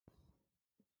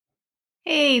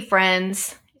Hey,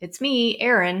 friends. It's me,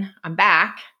 Erin. I'm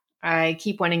back. I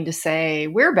keep wanting to say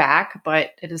we're back, but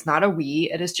it is not a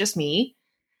we, it is just me.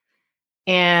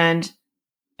 And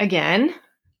again,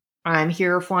 I'm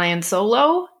here flying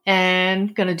solo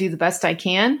and going to do the best I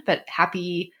can. But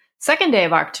happy second day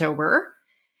of October.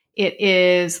 It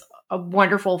is a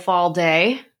wonderful fall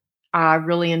day. I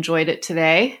really enjoyed it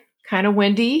today. Kind of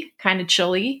windy, kind of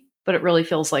chilly, but it really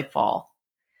feels like fall.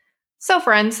 So,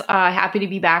 friends, happy to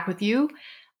be back with you.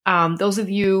 Those of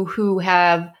you who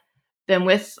have been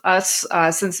with us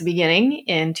since the beginning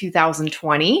in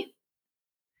 2020,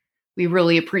 we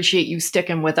really appreciate you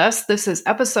sticking with us. This is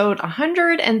episode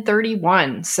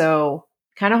 131, so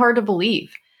kind of hard to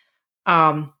believe.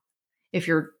 If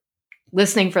you're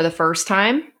listening for the first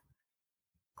time,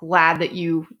 glad that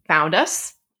you found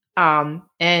us.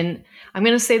 And I'm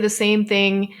going to say the same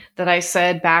thing that I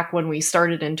said back when we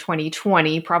started in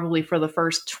 2020, probably for the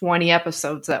first 20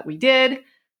 episodes that we did.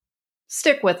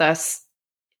 Stick with us.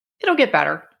 It'll get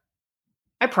better.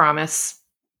 I promise.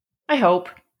 I hope.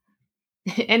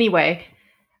 Anyway,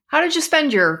 how did you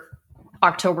spend your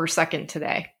October 2nd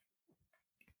today?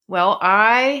 Well,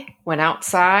 I went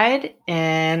outside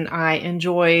and I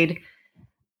enjoyed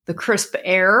the crisp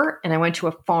air, and I went to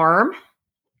a farm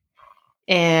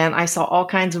and I saw all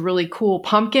kinds of really cool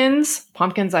pumpkins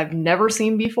I've never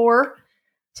seen before.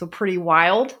 So pretty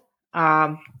wild.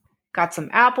 Got some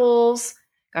apples,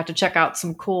 got to check out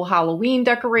some cool Halloween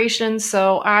decorations.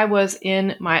 So I was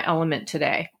in my element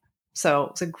today. So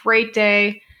it's a great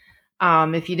day.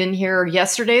 If you didn't hear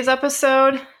yesterday's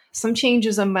episode, some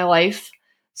changes in my life.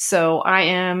 So I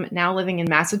am now living in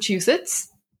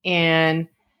Massachusetts, and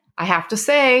I have to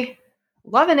say,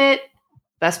 loving it.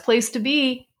 Best place to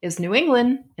be is New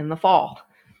England in the fall.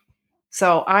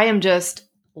 So I am just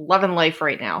loving life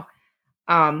right now.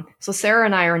 So Sarah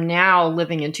and I are now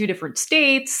living in two different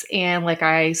states. And like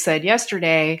I said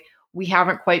yesterday, we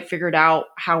haven't quite figured out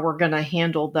how we're going to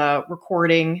handle the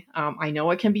recording. I know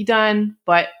it can be done,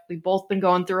 but we've both been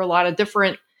going through a lot of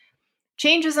different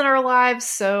changes in our lives.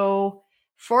 So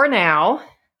for now,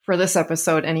 for this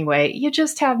episode anyway, you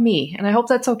just have me. And I hope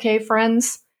that's okay,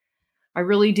 friends. I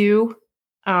really do.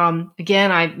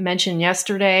 Again, I mentioned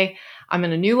yesterday, I'm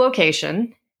in a new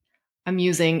location. I'm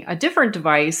using a different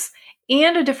device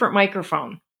and a different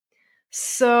microphone.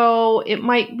 So it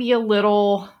might be a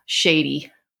little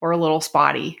shady or a little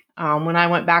spotty. When I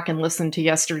went back and listened to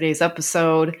yesterday's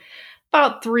episode,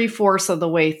 about 3/4 of the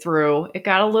way through, it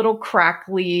got a little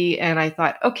crackly, and I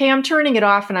thought, okay, I'm turning it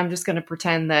off and I'm just going to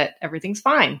pretend that everything's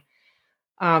fine.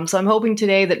 So I'm hoping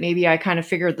today that maybe I kind of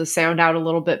figured the sound out a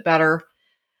little bit better.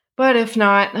 But if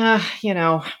not,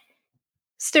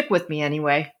 stick with me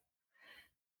anyway.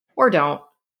 Or don't.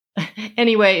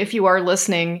 Anyway, if you are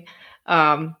listening,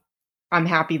 I'm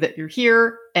happy that you're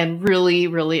here and really,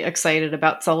 really excited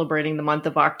about celebrating the month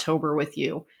of October with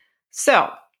you.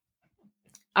 So,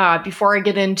 before I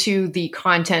get into the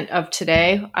content of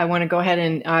today, I want to go ahead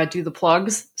and do the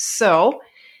plugs. So,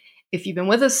 if you've been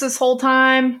with us this whole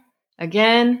time,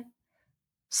 again,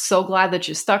 so glad that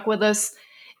you stuck with us.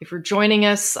 If you're joining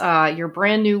us, you're a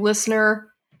brand new listener,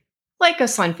 like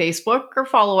us on Facebook or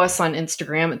follow us on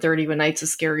Instagram at 31 Nights of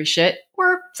Scary Shit,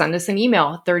 or send us an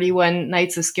email at 31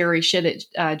 Nights of Scary Shit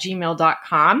at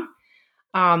gmail.com.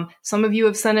 Some of you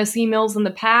have sent us emails in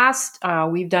the past.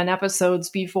 We've done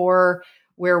episodes before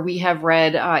where we have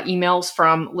read emails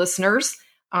from listeners.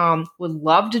 Would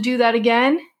love to do that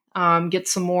again. Get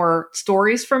some more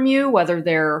stories from you, whether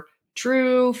they're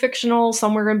true, fictional,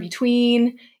 somewhere in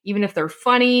between, even if they're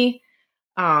funny.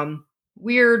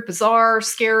 Weird, bizarre,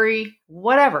 scary,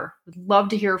 whatever. We'd love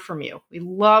to hear from you. We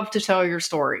love to tell your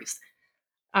stories.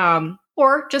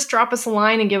 Or just drop us a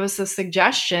line and give us a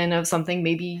suggestion of something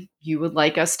maybe you would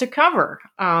like us to cover.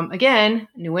 Again,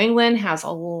 New England has a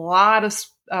lot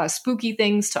of spooky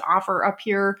things to offer up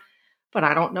here, but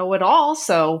I don't know it all.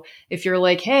 So if you're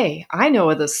like, hey, I know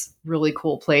of this really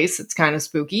cool place, it's kind of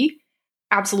spooky,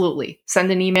 absolutely.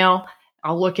 Send an email.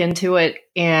 I'll look into it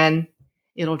and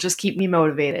it'll just keep me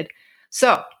motivated.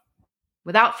 So,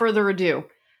 without further ado,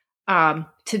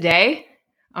 today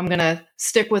I'm going to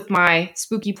stick with my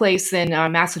spooky place in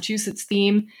Massachusetts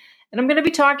theme, and I'm going to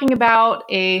be talking about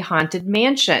a haunted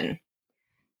mansion.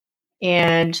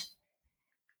 And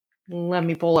let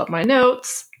me pull up my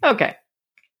notes. Okay.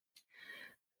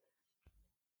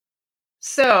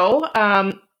 So,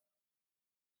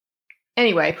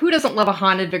 anyway, who doesn't love a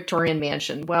haunted Victorian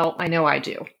mansion? Well, I know I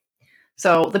do.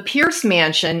 So the Pierce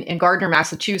Mansion in Gardner,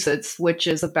 Massachusetts, which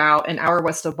is about an hour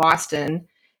west of Boston,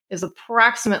 is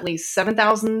approximately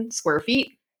 7,000 square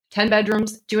feet, 10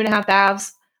 bedrooms, 2.5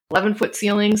 baths, 11-foot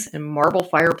ceilings, and marble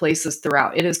fireplaces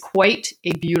throughout. It is quite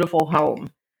a beautiful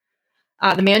home.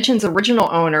 The mansion's original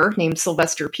owner, named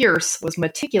Sylvester Pierce, was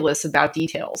meticulous about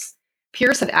details.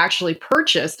 Pierce had actually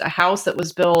purchased a house that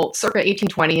was built circa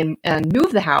 1820 and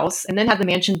moved the house and then had the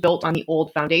mansion built on the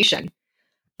old foundation.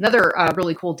 Another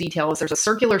really cool detail is there's a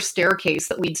circular staircase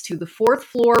that leads to the fourth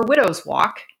floor Widow's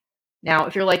Walk. Now,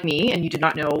 if you're like me and you do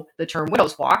not know the term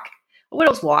Widow's Walk, a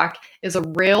Widow's Walk is a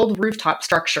railed rooftop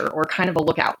structure or kind of a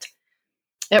lookout.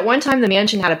 At one time, the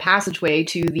mansion had a passageway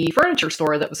to the furniture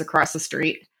store that was across the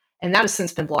street, and that has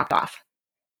since been blocked off.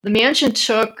 The mansion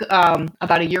took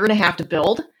about a year and a half to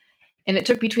build, and it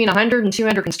took between 100 and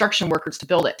 200 construction workers to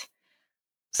build it.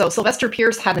 So Sylvester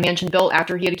Pierce had the mansion built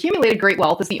after he had accumulated great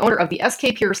wealth as the owner of the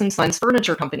S.K. Pierce & Sons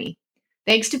Furniture Company.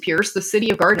 Thanks to Pierce, the city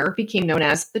of Gardner became known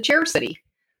as the Chair City.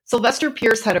 Sylvester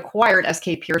Pierce had acquired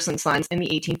S.K. Pierce & Sons in the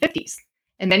 1850s,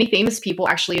 and many famous people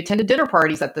actually attended dinner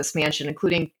parties at this mansion,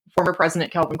 including former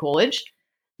President Calvin Coolidge,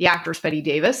 the actress Bette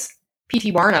Davis,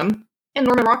 P.T. Barnum, and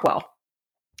Norman Rockwell.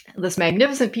 This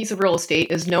magnificent piece of real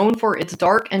estate is known for its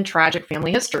dark and tragic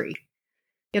family history.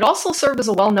 It also served as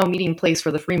a well-known meeting place for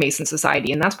the Freemason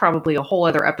Society, and that's probably a whole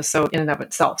other episode in and of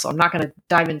itself, so I'm not going to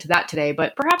dive into that today,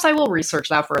 but perhaps I will research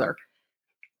that further.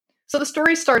 So the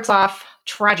story starts off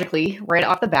tragically right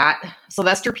off the bat.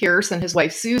 Sylvester Pierce and his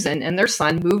wife Susan and their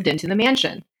son moved into the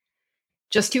mansion.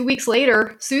 Just 2 weeks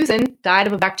later, Susan died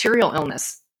of a bacterial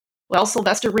illness. Well,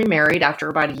 Sylvester remarried after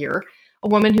about a year, a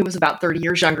woman who was about 30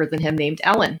 years younger than him named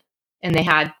Ellen, and they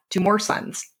had 2 more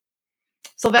sons.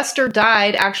 Sylvester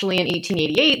died actually in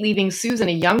 1888, leaving Susan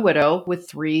a young widow with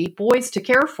 3 boys to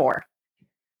care for.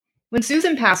 When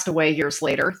Susan passed away years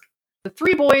later, the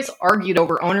 3 boys argued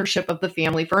over ownership of the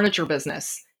family furniture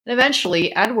business, and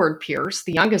eventually Edward Pierce,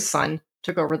 the youngest son,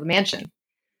 took over the mansion.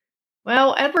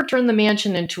 Well, Edward turned the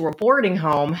mansion into a boarding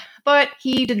home, but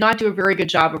he did not do a very good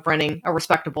job of running a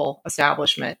respectable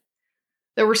establishment.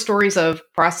 There were stories of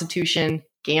prostitution,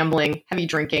 gambling, heavy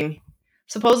drinking.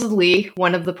 Supposedly,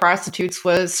 one of the prostitutes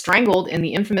was strangled in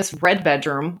the infamous Red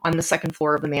Bedroom on the 2nd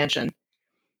floor of the mansion.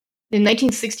 In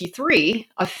 1963,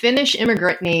 a Finnish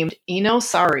immigrant named Eino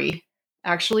Saari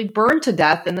actually burned to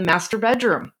death in the master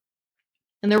bedroom.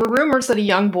 And there were rumors that a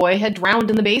young boy had drowned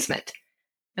in the basement.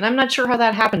 And I'm not sure how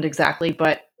that happened exactly,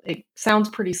 but it sounds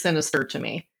pretty sinister to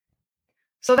me.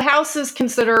 So the house is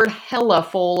considered hella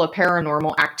full of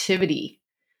paranormal activity.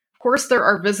 Of course, there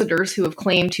are visitors who have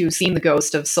claimed to have seen the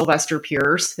ghost of Sylvester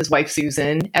Pierce, his wife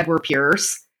Susan, Edward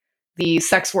Pierce, the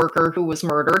sex worker who was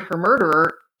murdered, her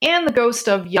murderer, and the ghost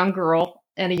of a young girl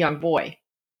and a young boy.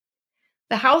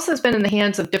 The house has been in the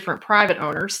hands of different private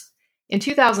owners. In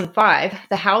 2005,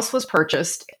 the house was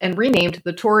purchased and renamed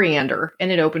the Toriander,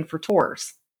 and it opened for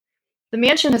tours. The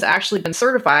mansion has actually been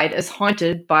certified as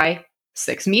haunted by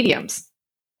 6 mediums.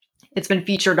 It's been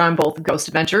featured on both Ghost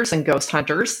Adventures and Ghost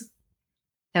Hunters,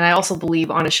 and I also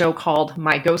believe on a show called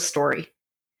My Ghost Story.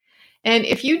 And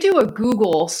if you do a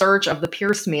Google search of the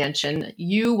Pierce Mansion,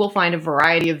 you will find a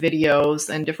variety of videos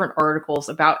and different articles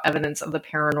about evidence of the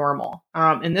paranormal.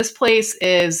 And this place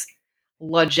is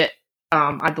legit,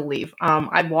 I believe.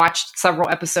 I've watched several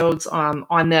episodes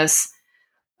on this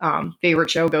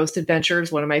favorite show, Ghost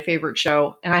Adventures, one of my favorite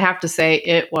show. And I have to say,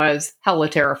 it was hella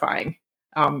terrifying,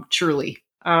 truly.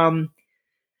 Do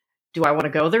I want to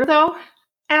go there, though?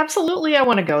 Absolutely, I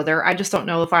want to go there. I just don't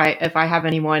know if I have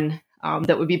anyone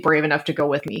that would be brave enough to go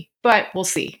with me, but we'll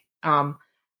see.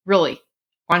 Really,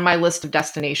 on my list of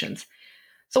destinations.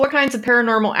 So what kinds of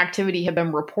paranormal activity have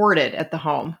been reported at the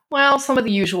home? Well, some of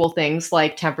the usual things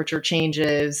like temperature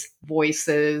changes,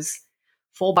 voices,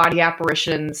 full body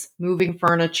apparitions, moving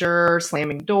furniture,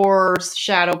 slamming doors,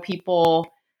 shadow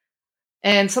people,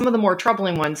 and some of the more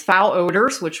troubling ones, foul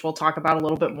odors, which we'll talk about a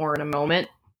little bit more in a moment,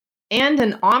 and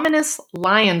an ominous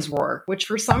lion's roar, which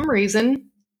for some reason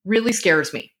really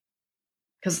scares me.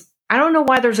 Because I don't know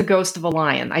why there's a ghost of a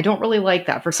lion. I don't really like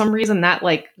that. For some reason, that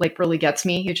like really gets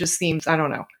me. It just seems, I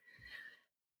don't know.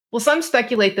 Well, some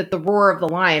speculate that the roar of the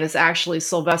lion is actually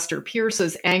Sylvester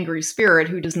Pierce's angry spirit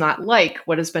who does not like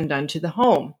what has been done to the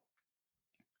home.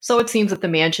 So it seems that the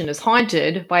mansion is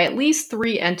haunted by at least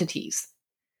 3 entities.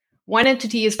 One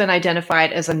entity has been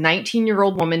identified as a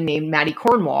 19-year-old woman named Maddie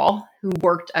Cornwall, who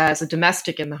worked as a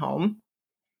domestic in the home.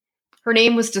 Her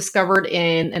name was discovered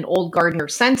in an old Gardner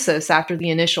census after the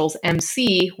initials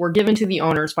MC were given to the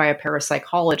owners by a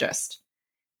parapsychologist.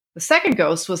 The second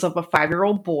ghost was of a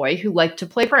 5-year-old boy who liked to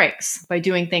play pranks by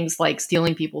doing things like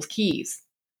stealing people's keys.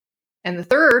 And the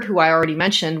third, who I already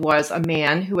mentioned, was a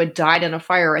man who had died in a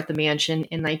fire at the mansion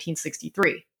in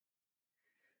 1963.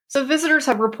 So visitors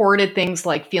have reported things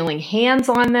like feeling hands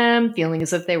on them, feeling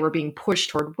as if they were being pushed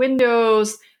toward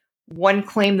windows, One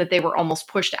claimed that they were almost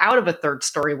pushed out of a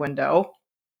third-story window.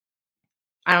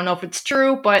 I don't know if it's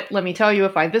true, but let me tell you,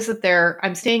 if I visit there,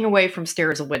 I'm staying away from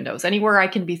stairs and windows. Anywhere I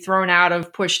can be thrown out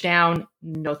of, pushed down,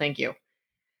 no thank you.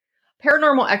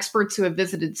 Paranormal experts who have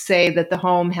visited say that the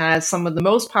home has some of the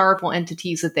most powerful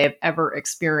entities that they have ever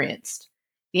experienced.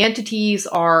 The entities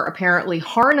are apparently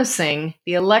harnessing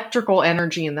the electrical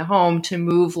energy in the home to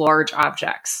move large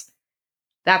objects.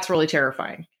 That's really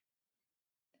terrifying.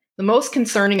 The most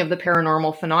concerning of the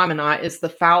paranormal phenomena is the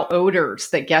foul odors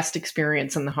that guests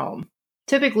experience in the home.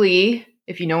 Typically,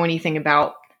 if you know anything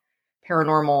about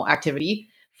paranormal activity,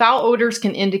 foul odors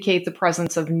can indicate the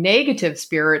presence of negative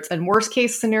spirits and, worst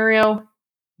case scenario,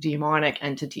 demonic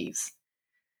entities.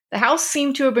 The house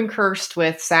seemed to have been cursed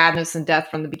with sadness and death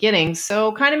from the beginning,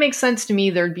 so kind of makes sense to me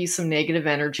there'd be some negative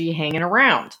energy hanging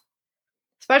around,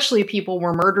 especially if people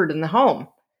were murdered in the home.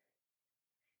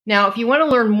 Now, if you want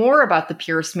to learn more about the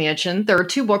Pierce Mansion, there are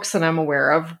 2 books that I'm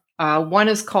aware of. One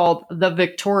is called The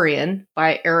Victorian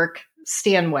by Eric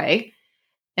Stanway,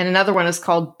 and another one is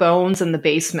called Bones in the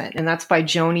Basement, and that's by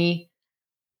Joni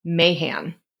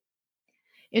Mahan.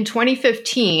 In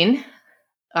 2015,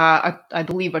 I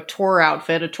believe a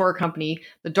tour company,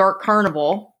 the Dark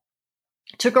Carnival,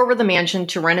 took over the mansion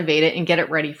to renovate it and get it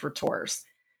ready for tours.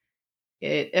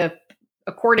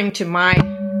 According to my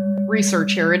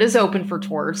research here, it is open for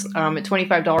tours at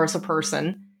 $25 a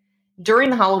person. During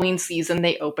the Halloween season,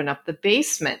 they open up the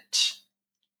basement.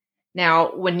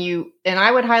 Now, and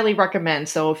I would highly recommend,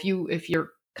 so if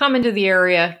you're coming to the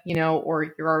area,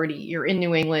 or you're in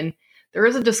New England, there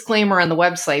is a disclaimer on the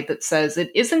website that says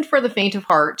it isn't for the faint of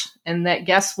heart and that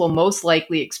guests will most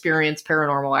likely experience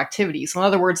paranormal activity. So in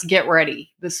other words, get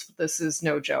ready. This is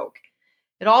no joke.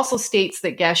 It also states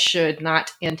that guests should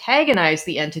not antagonize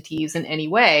the entities in any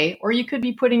way, or you could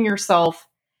be putting yourself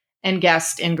and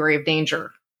guests in grave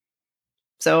danger.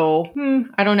 So,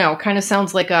 I don't know. Kind of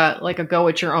sounds like a go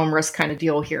at your own risk kind of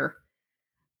deal here.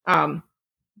 So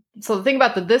the thing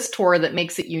about this tour that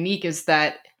makes it unique is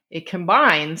that it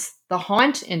combines the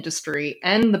haunt industry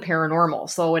and the paranormal.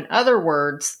 So in other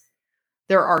words,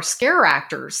 there are scare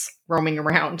actors roaming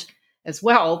around as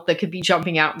well that could be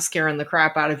jumping out and scaring the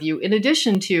crap out of you, in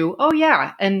addition to, oh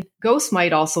yeah, and ghosts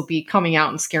might also be coming out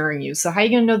and scaring you. So how are you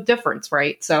going to know the difference,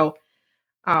 right? So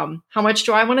how much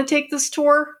do I want to take this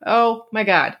tour? Oh my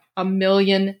God,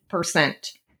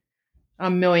 1,000,000%.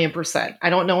 1,000,000%. I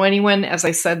don't know anyone, as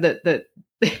I said, that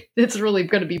it's really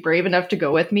going to be brave enough to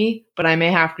go with me, but I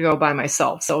may have to go by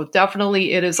myself. So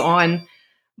definitely it is on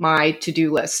my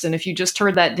to-do list. And if you just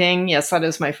heard that ding, yes, that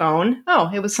is my phone.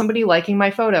 Oh, it was somebody liking my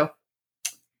photo.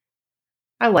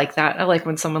 I like that. I like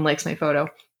when someone likes my photo.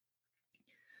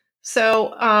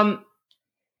 So,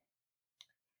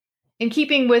 in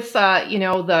keeping with,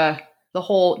 the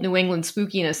whole New England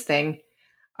spookiness thing,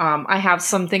 I have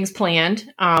some things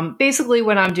planned. Basically,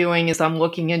 what I'm doing is I'm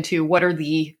looking into what are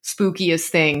the spookiest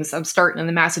things. I'm starting in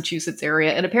the Massachusetts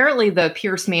area, and apparently the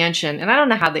Pierce Mansion. And I don't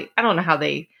know how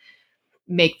they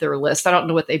make their list. I don't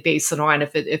know what they base it on.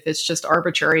 If it's just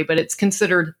arbitrary, but it's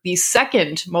considered the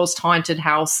second most haunted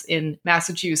house in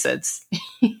Massachusetts.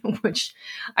 Which,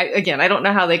 I don't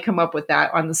know how they come up with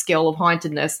that on the scale of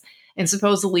hauntedness. And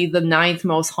supposedly the 9th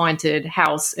most haunted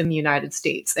house in the United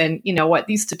States. And you know what?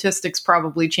 These statistics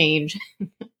probably change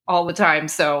all the time.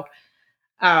 So,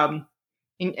 and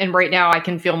right now I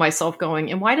can feel myself going,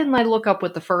 and why didn't I look up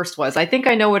what the first was? I think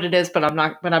I know what it is, but I'm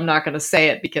not going to say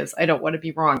it because I don't want to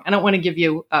be wrong. I don't want to give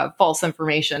you false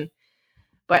information.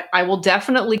 But I will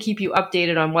definitely keep you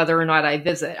updated on whether or not I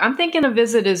visit. I'm thinking a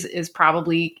visit is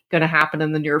probably going to happen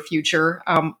in the near future.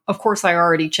 Of course, I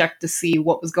already checked to see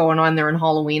what was going on there in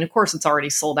Halloween. Of course, it's already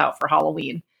sold out for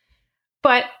Halloween.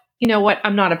 But you know what?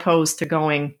 I'm not opposed to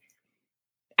going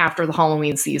after the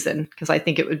Halloween season because I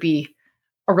think it would be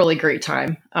a really great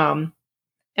time. And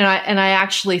I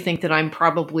actually think that I'm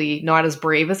probably not as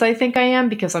brave as I think I am,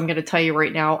 because I'm going to tell you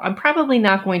right now, I'm probably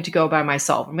not going to go by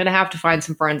myself. I'm going to have to find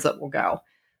some friends that will go,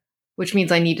 which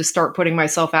means I need to start putting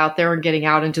myself out there and getting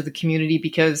out into the community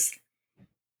because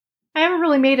I haven't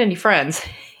really made any friends.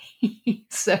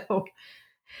 So,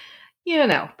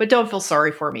 but don't feel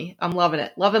sorry for me. I'm loving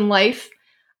it. Loving life.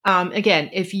 Again,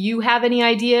 if you have any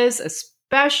ideas,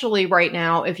 especially right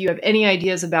now, if you have any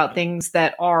ideas about things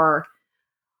that are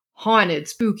haunted,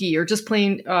 spooky, or just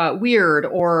plain weird,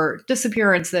 or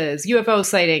disappearances, UFO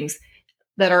sightings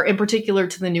that are in particular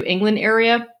to the New England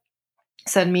area,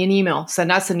 send me an email.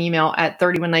 Send us an email at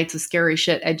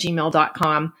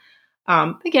 31nightsofscaryshit@gmail.com.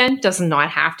 Again, does not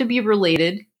have to be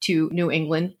related to New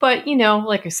England, but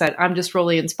like I said, I'm just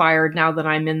really inspired now that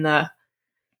I'm in the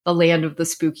land of the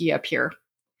spooky up here.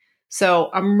 So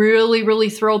I'm really, really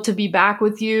thrilled to be back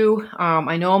with you.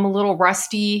 I know I'm a little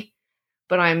rusty,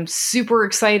 but I'm super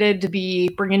excited to be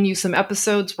bringing you some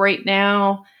episodes right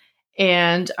now.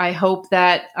 And I hope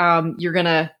that you're going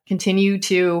to continue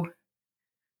to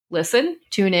listen,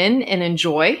 tune in, and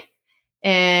enjoy.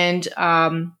 And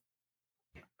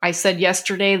I said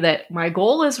yesterday that my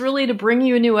goal is really to bring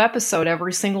you a new episode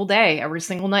every single day, every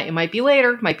single night. It might be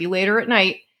later at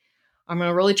night. I'm going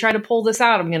to really try to pull this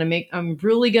out. I'm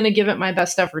really going to give it my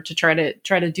best effort to try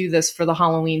to do this for the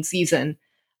Halloween season.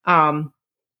 But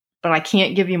I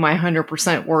can't give you my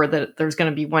 100% word that there's going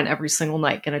to be one every single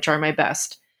night. Going to try my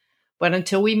best. But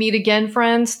until we meet again,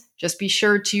 friends, just be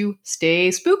sure to stay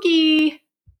spooky.